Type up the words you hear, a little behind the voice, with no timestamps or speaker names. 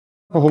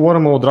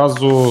Поговоримо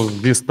одразу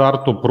зі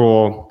старту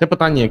про те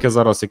питання, яке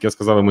зараз, як я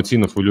сказав,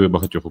 емоційно хвилює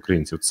багатьох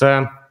українців.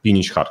 Це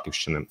північ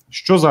Харківщини.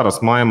 Що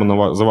зараз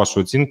маємо, за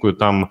вашою оцінкою,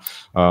 там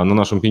на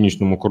нашому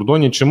північному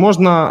кордоні? Чи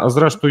можна,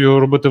 зрештою,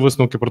 робити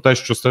висновки про те,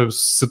 що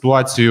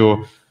ситуацію,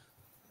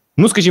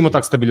 ну, скажімо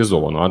так,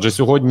 стабілізовано? Адже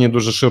сьогодні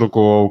дуже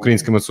широко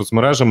українськими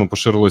соцмережами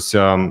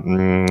поширилося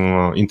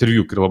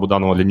інтерв'ю Кирила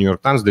Буданова для New York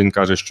Times, де він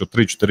каже, що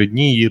 3-4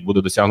 дні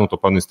буде досягнуто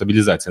певної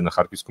стабілізації на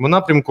Харківському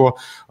напрямку.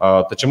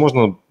 Та чи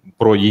можна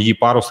про її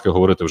паростки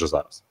говорити вже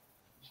зараз?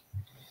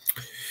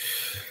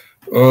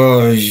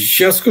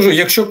 Я скажу,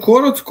 якщо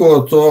коротко,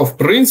 то в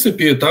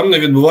принципі там не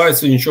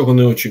відбувається нічого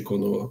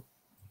неочікуваного.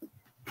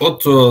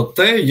 От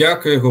те,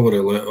 як і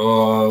говорили,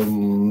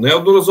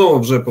 неодноразово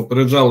вже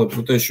попереджали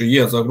про те, що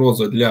є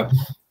загроза для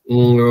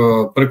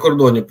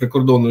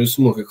прикордонної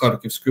смуги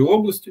Харківської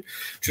області,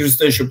 через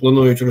те, що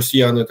планують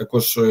росіяни,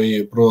 також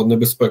і про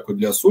небезпеку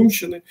для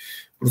Сумщини.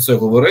 Про це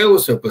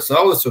говорилося,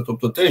 писалося.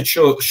 Тобто те,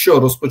 що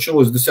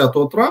розпочалось 10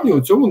 травня,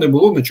 у цьому не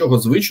було нічого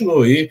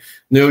звичного і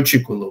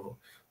неочікуваного.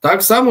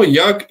 Так само,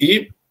 як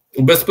і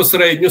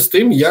безпосередньо з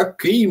тим,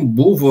 який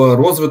був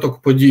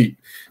розвиток подій.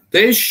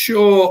 Те,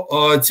 що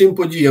цим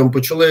подіям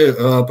почали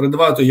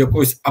придавати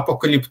якоїсь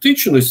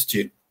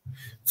апокаліптичності,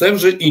 це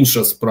вже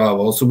інша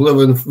справа,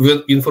 особливо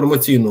в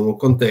інформаційному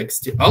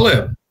контексті.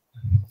 Але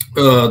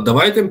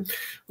давайте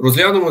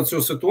розглянемо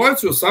цю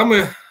ситуацію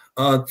саме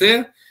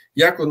те,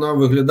 як вона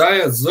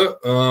виглядає з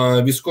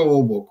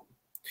військового боку.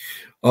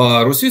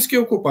 Російські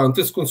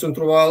окупанти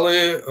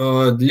сконцентрували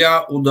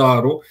для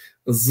удару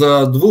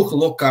з 2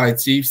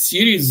 локацій в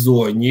сірій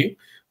зоні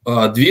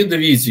 2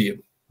 дивізії.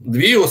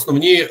 2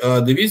 основні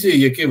дивізії,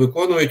 які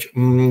виконують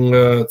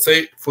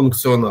цей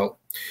функціонал.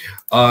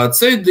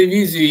 Це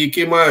дивізії,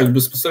 які мають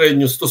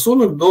безпосередньо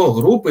стосунок до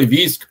групи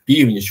військ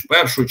 «Північ», в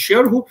першу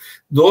чергу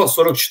до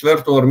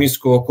 44-го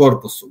армійського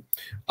корпусу.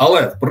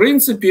 Але, в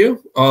принципі...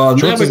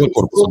 Що це за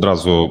корпус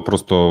одразу?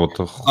 Просто...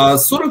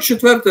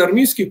 44-й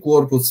армійський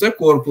корпус – це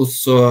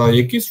корпус,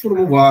 який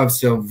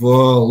сформувався в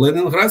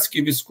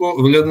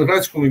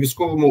Ленінградському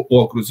військовому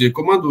окрузі,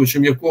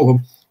 командувачем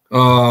якого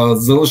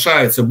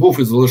був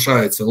і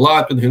залишається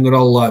Лапін,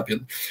 генерал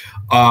Лапін,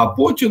 а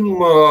потім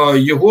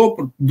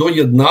його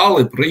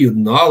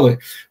приєднали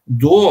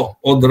до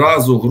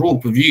одразу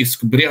груп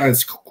військ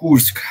Брянськ,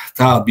 Курськ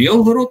та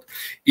Білгород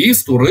і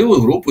створили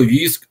групу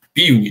військ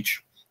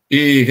 «Північ».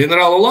 І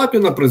генерала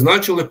Лапіна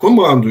призначили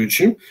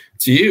командуючим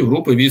цієї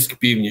групи військ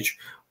 «Північ».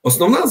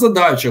 Основна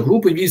задача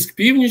групи військ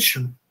 «Північ»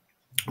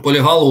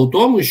 полягала у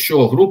тому,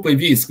 що групи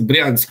військ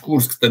Брянськ,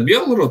 Курськ та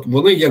Білгород,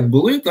 вони як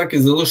були, так і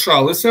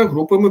залишалися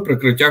групами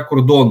прикриття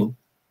кордону.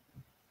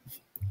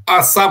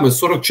 А саме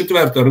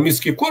 44-й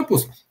армійський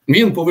корпус,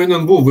 він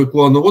повинен був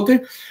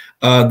виконувати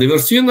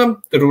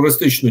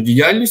диверсійно-терористичну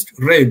діяльність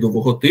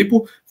рейдового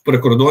типу в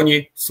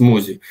прикордонній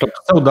смузі. Тобто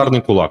це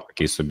ударний кулак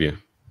такий собі?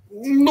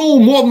 Ну,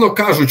 умовно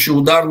кажучи,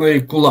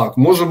 ударний кулак,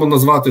 можемо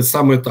назвати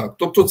саме так.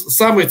 Тобто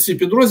саме ці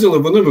підрозділи,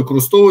 вони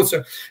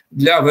використовуються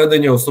для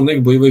ведення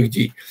основних бойових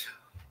дій.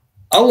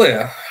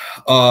 Але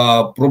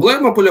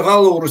проблема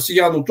полягала у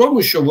росіян у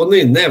тому, що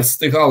вони не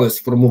встигали з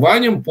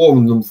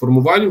повним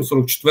формуванням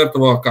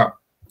 44-го АК.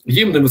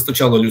 Їм не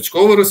вистачало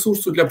людського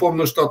ресурсу для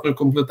повної штатної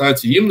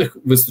комплектації, їм не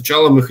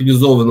вистачало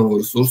механізованого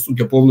ресурсу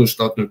для повної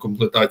штатної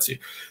комплектації.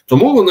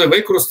 Тому вони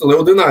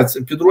використали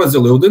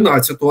підрозділи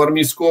 11-го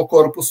армійського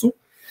корпусу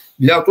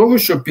для того,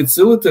 щоб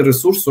підсилити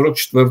ресурс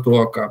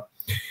 44-го АК.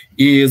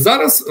 І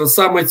зараз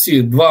саме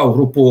ці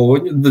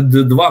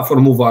два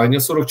формування,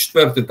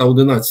 44-й та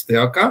 11-й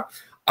АК,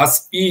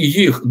 і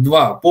їх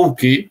 2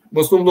 полки в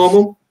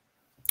основному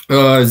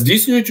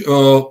здійснюють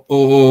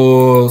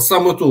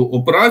саме ту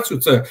операцію.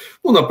 Це,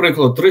 ну,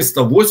 наприклад,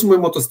 308-й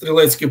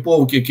мотострілецький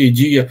полк, який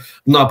діє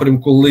в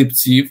напрямку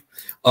Липців.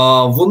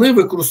 Вони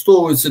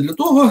використовуються для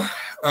того,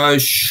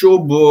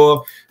 щоб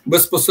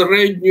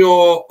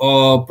безпосередньо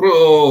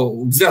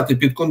взяти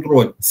під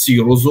контроль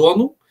сіру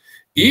зону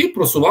і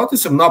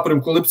просуватися в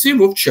напрямку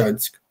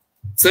Липці-Вовчанськ.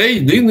 Це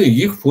єдиний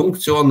їх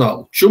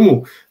функціонал.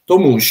 Чому?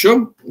 Тому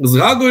що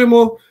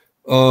згадуємо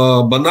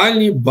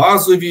банальні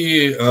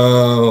базові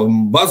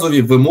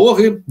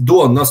вимоги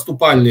до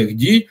наступальних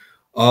дій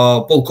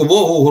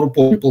полкового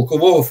угруповання,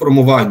 полкового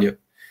формування.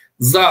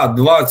 За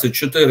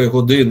 24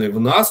 години в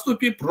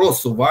наступі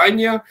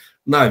просування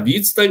на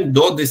відстань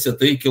до 10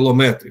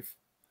 кілометрів.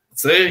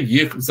 Це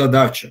їх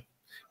задача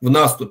в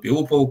наступі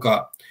у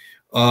полка.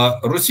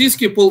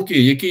 Російські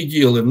полки, які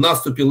діяли в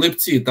наступі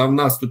Липці та в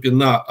наступі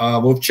на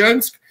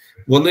Вовчанськ,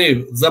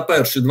 вони за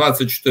перші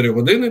 24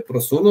 години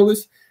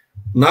просунулись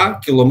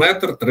на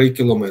 1-3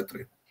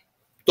 кілометри.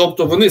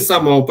 Тобто вони з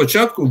самого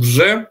початку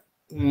вже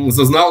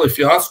зазнали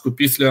фіаско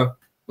після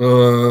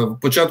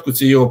початку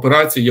цієї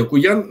операції, яку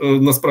я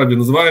насправді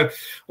називаю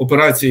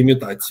операція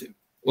імітації.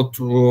 От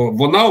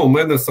вона у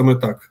мене саме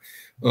так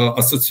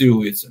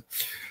асоціюється.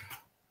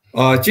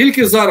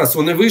 Тільки зараз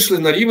вони вийшли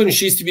на рівень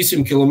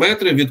 6-8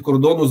 кілометрів від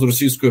кордону з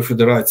Російською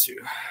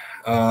Федерацією.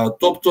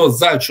 Тобто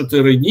за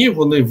 4 дні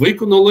вони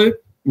виконали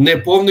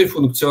неповний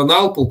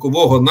функціонал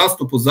полкового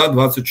наступу за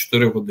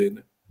 24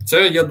 години.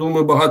 Це, я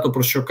думаю, багато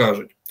про що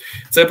кажуть.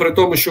 Це при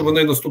тому, що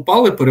вони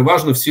наступали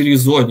переважно в сірій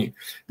зоні,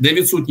 де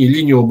відсутні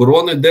лінії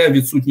оборони, де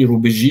відсутні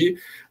рубежі,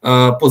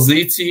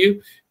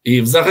 позиції,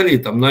 і взагалі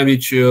там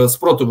навіть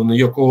спротиву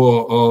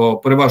ніякого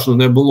переважно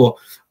не було,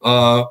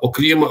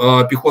 окрім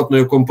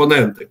піхотної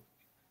компоненти,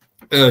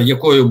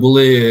 якою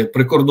були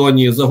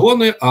прикордонні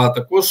загони, а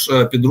також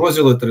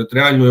підрозділи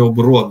територіальної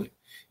оборони.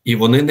 І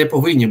вони не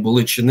повинні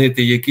були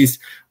чинити якийсь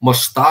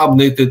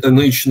масштабний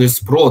титанічний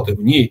спротив.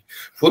 Ні.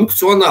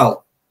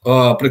 Функціонал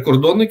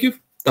прикордонників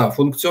та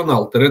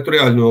функціонал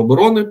територіальної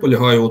оборони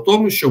полягає у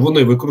тому, що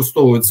вони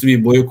використовують свій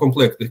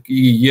боєкомплект,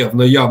 який є в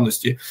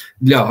наявності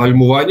для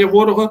гальмування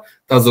ворога,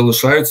 та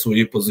залишають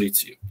свої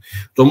позиції.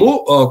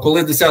 Тому,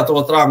 коли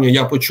 10 травня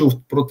я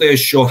почув про те,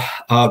 що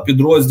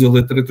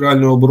підрозділи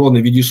територіальної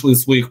оборони відійшли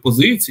з своїх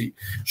позицій,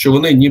 що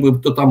вони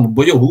нібито там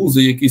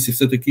боягузи якісь і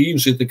все таке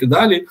інше і таке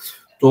далі,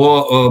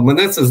 то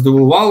мене це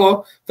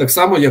здивувало так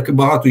само, як і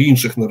багато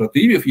інших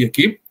наративів,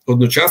 які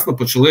одночасно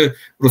почали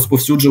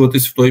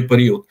розповсюджуватись в той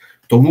період.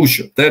 Тому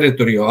що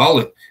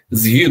територіали,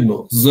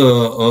 згідно з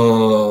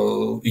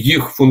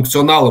їх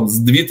функціоналом з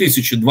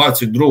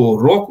 2022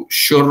 року,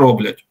 що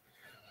роблять?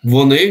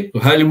 Вони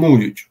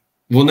гальмують,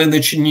 вони не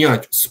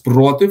чинять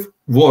спротив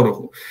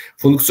ворогу.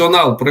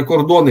 Функціонал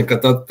прикордонника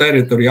та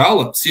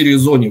територіала в сірій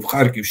зоні в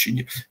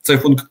Харківщині – це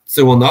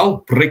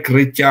функціонал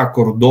прикриття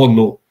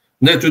кордону.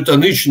 Не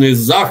титанічний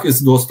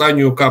захист до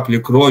останньої каплі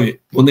крові.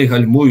 Вони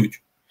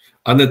гальмують,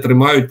 а не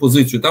тримають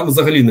позицію. Там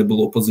взагалі не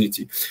було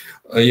позицій,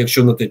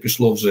 якщо на те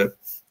пішло вже.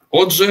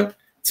 Отже,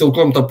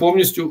 цілком та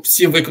повністю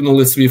всі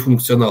виконали свій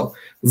функціонал.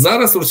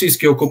 Зараз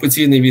російські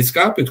окупаційні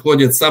війська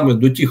підходять саме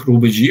до тих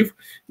рубежів,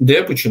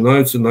 де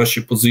починаються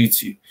наші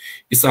позиції.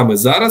 І саме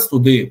зараз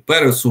туди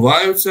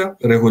пересуваються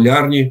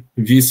регулярні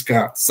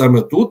війська.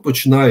 Саме тут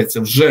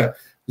починається вже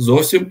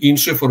зовсім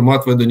інший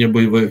формат ведення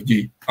бойових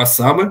дій. А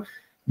саме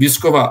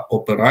військова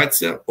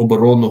операція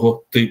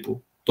оборонного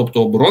типу.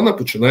 Тобто оборона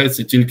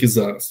починається тільки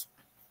зараз.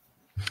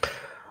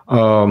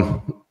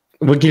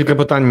 Ви кілька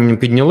питань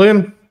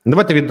підняли.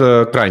 Давайте від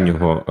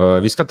крайнього.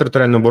 Війська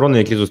територіальної оборони,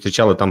 які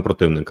зустрічали там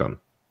противника.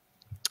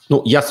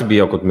 Ну, я собі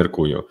як от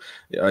міркую.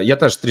 Я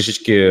теж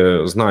трішечки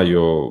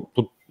знаю,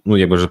 тут, ну,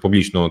 якби вже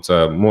публічно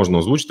це можна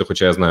озвучити,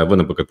 хоча я знаю, ви,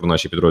 наприклад, про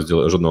наші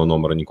підрозділи жодного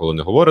номера ніколи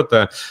не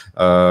говорите,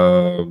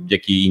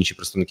 як і інші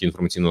представники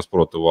інформаційного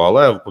спротиву,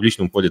 але в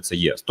публічному полі це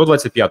є.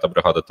 125-та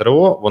бригада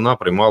ТРО, вона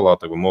приймала,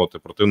 так би мовити,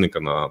 противника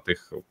на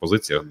тих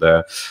позиціях,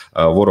 де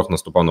ворог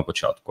наступав на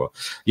початку.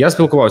 Я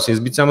спілкувався із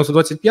бійцями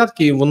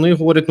 125-ки, і вони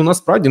говорять, ну,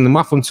 насправді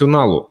нема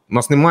функціоналу, у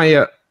нас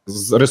немає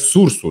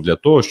ресурсу для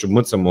того, щоб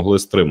ми це могли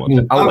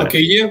стримати.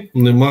 Танки є,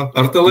 нема.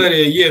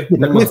 Артилерія є,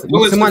 нема.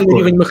 Максимальний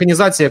рівень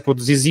механізації, як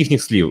от з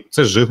їхніх слів,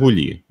 це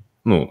 «Жигулі».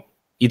 Ну,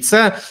 і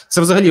це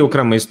взагалі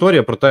окрема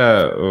історія про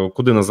те,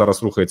 куди нас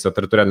зараз рухається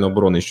територіальна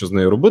оборона і що з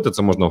нею робити.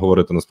 Це можна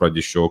говорити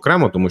насправді, що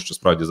окремо, тому що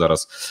справді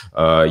зараз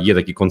є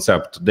такий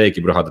концепт,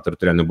 деякі бригади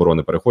територіальної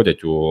оборони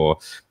переходять у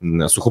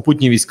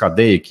сухопутні війська,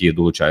 деякі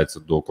долучаються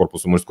до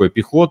корпусу морської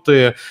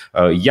піхоти,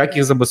 як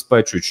їх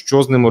забезпечують,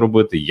 що з ними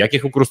робити, як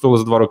їх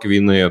використовували за 2 роки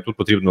війни. Тут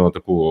потрібно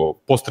таку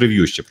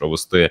пост-рев'ю ще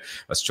провести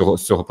з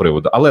цього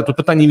приводу. Але тут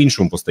питання в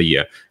іншому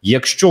постає.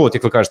 Якщо, от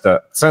як ви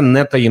кажете, це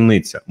не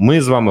таємниця,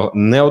 ми з вами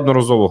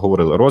неодноразово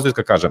говорили,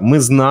 розвідка каже, ми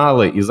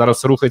знали і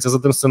зараз рухається за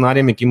тим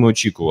сценарієм, який ми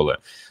очікували,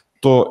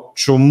 то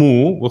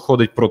чому,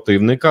 виходить,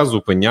 противника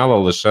зупиняла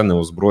лише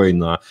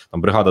неозброєна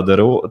там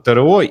бригада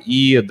ТРО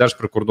і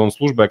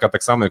Держприкордонслужба, яка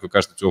так само, як ви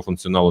кажете, цього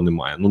функціоналу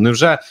немає? Ну,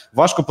 невже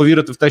важко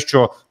повірити в те,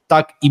 що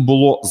так і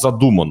було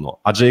задумано?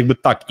 Адже якби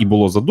так і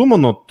було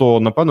задумано, то,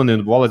 напевно,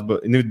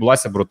 не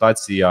відбулася б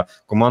ротація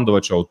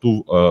командувача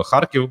ОТУ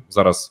Харків,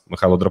 зараз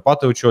Михайло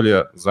Драпати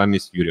очолює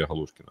замість Юрія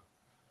Галушкіна.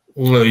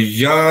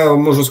 Я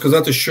можу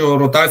сказати, що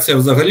ротація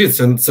взагалі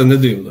це не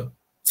дивно,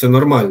 це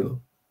нормально.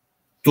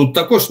 Тут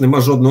також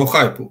нема жодного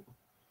хайпу,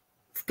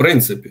 в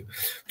принципі.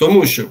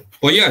 Тому що,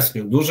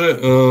 поясню, дуже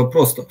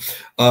просто.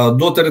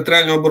 До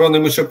територіальної оборони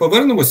ми ще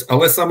повернемось,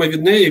 але саме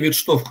від неї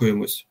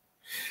відштовхуємось.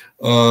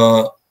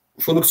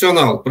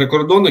 Функціонал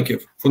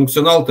прикордонників,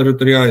 функціонал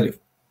територіалів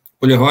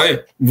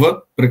полягає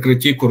в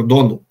прикритті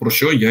кордону, про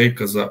що я і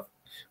казав.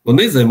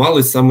 Вони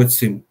займалися саме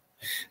цим.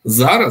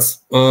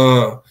 Зараз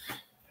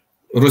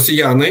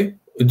росіяни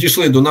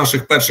дійшли до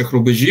наших перших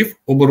рубежів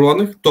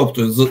оборонних,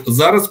 тобто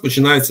зараз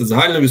починається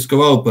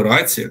загальновійськова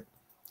операція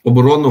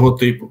оборонного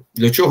типу,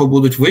 для чого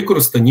будуть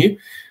використані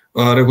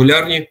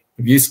регулярні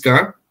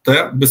війська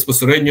та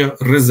безпосередньо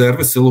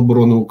резерви Сил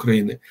оборони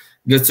України.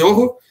 Для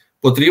цього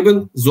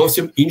потрібен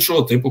зовсім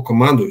іншого типу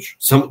командувач.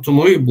 Саме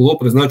тому і було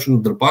призначено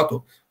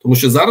Драпату, тому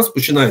що зараз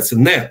починається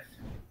не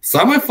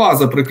саме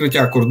фаза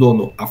прикриття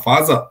кордону, а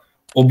фаза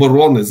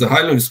оборони,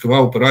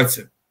 загальновійськова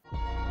операція.